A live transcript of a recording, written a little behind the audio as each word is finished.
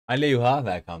Aloha,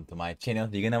 welcome to my channel.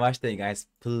 We're gonna watch the guys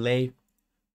play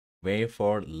Wait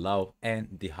for Love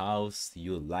and the house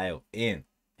you live in.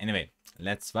 Anyway,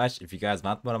 let's watch. If you guys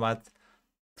want more about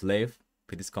PLAVE,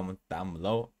 please comment down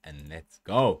below and let's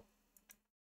go.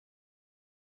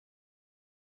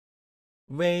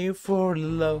 Wait for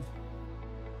love.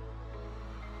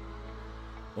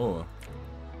 Oh.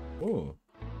 Oh.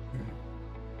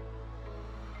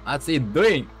 What's he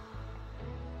doing?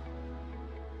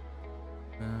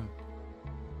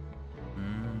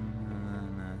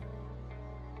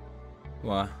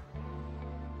 What?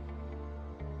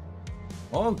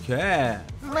 Okay.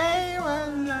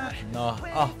 No.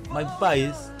 Oh, my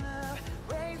bias.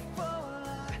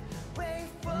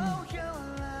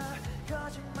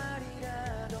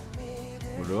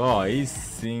 Bro, he's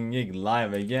singing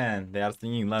live again. They are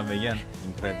singing live again.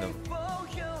 Incredible.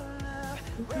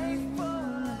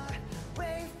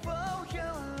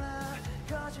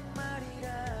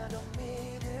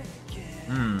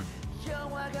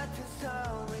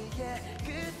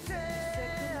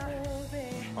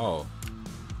 Oh.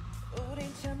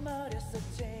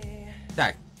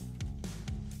 Tak.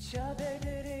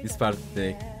 This part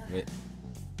take. Wait.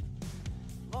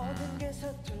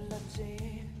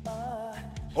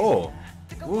 Oh.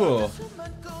 Ooh.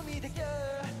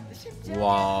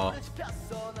 Wow.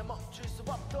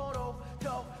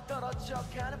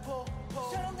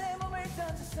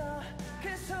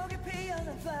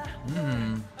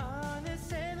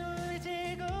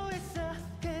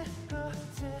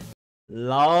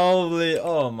 Lovely.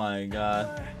 Oh my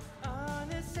god.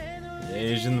 The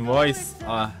Asian voice.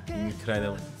 Ah,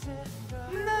 incredible.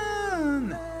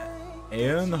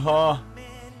 Eunho.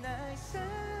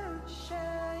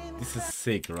 This is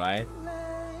sick, right?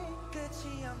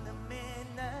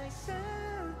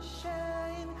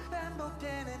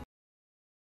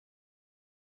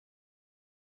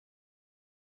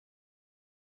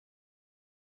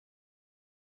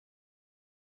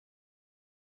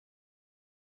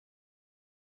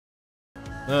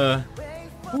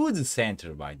 Who's the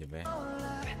center, by the way?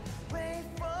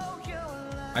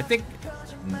 I think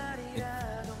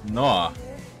Noah.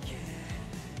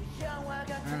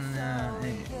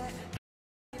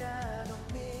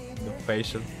 The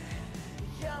facial.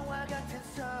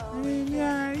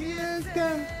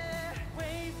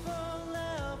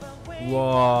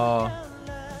 Wow.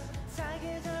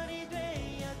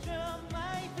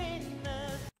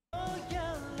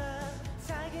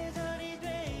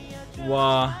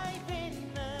 Wow.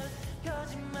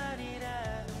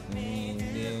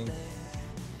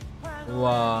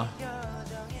 Wow.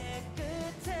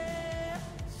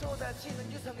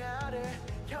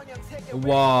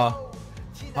 Wow.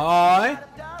 Hi.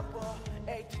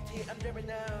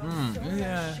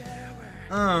 Yeah.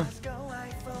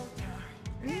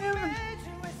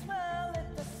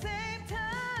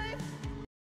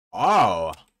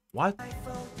 Oh. What?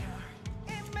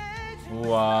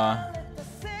 Wow.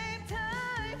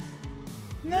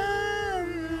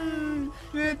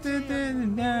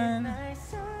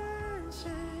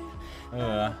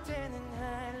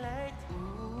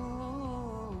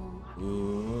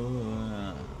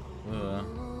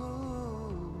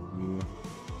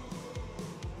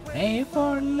 Wait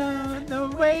for love, the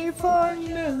way for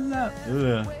the love.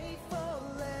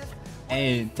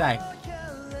 Hey, tack.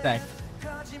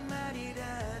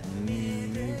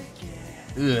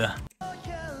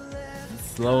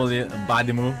 Slowly,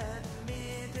 body move.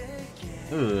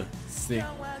 Sick.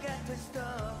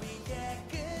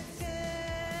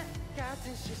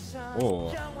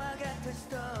 Oh.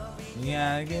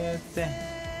 Yeah, get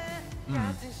that.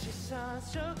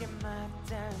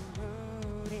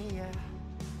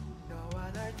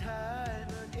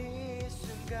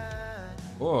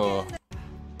 Oh.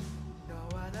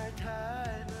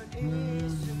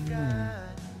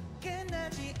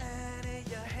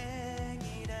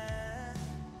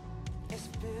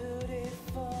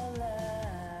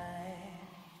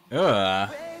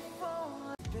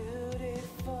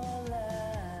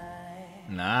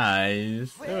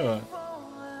 Nice.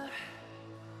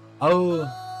 Oh.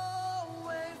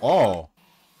 Oh.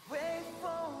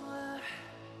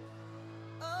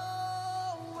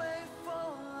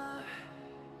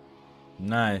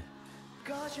 Nice.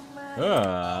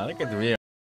 Look at the real.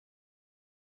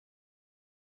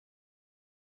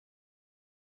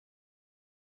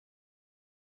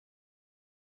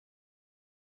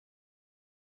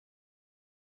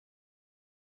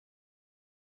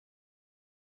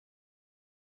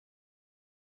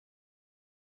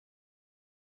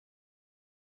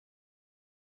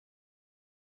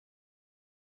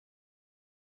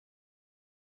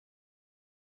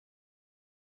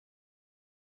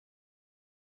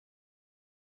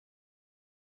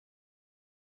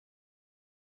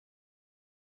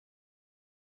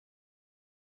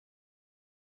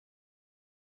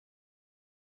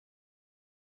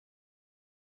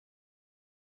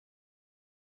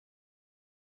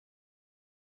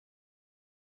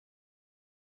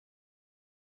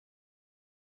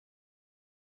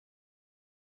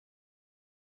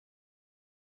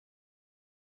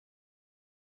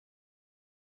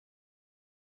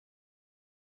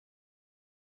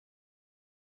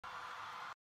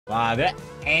 Wow, that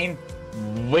ain't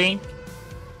wink.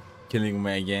 Killing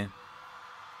me again.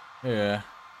 Yeah.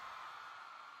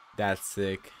 That's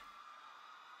sick.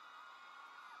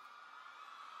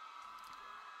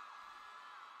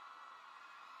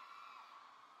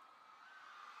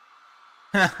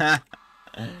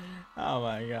 Oh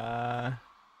my god.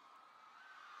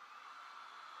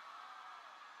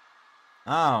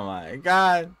 Oh my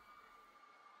god.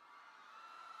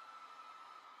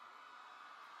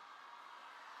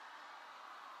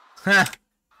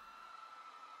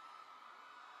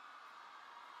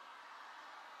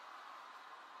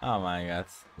 Oh my god.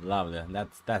 Lovely.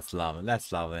 That's lovely.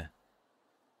 That's lovely.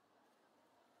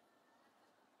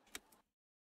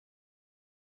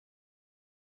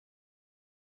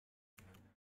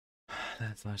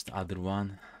 Let's watch the other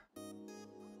one.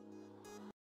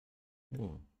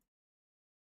 Ooh.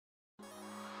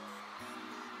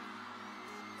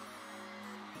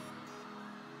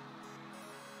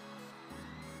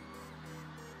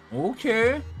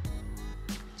 Okay.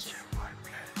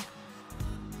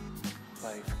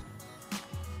 PLAVE.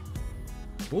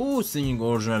 Ooh, singing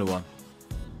original one.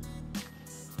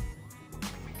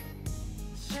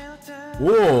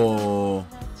 Whoa.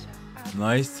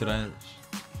 Nice try.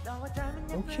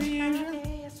 Okay, Asian.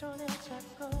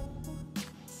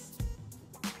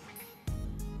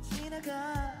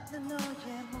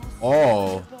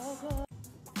 Oh.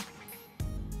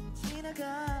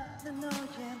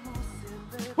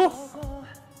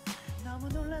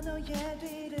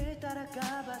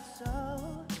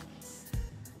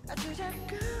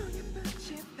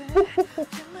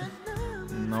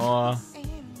 No.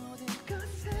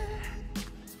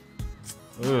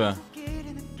 Ugh.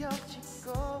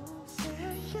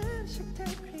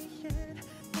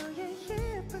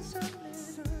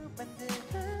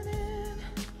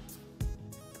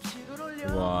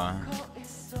 Wow.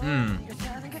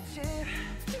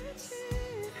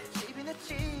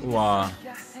 Wow.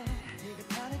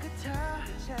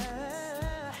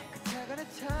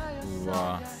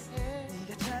 Wow.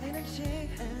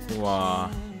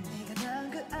 Wow.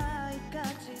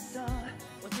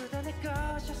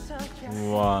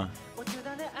 Wow.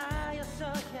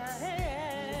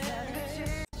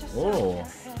 Oh.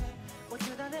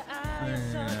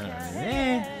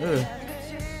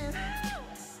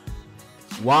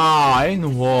 Wow, I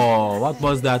know. What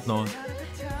was that note?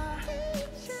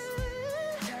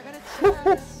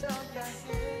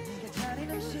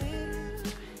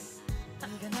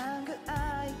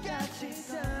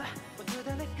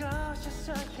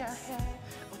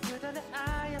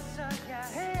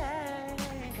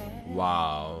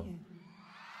 Wow.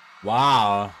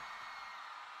 Wow.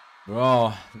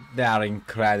 Bro, they are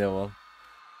incredible.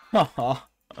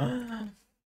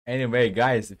 Anyway,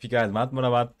 guys, if you guys want more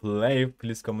about play,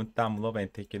 please comment down below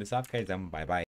and take care of yourself, guys, and bye bye.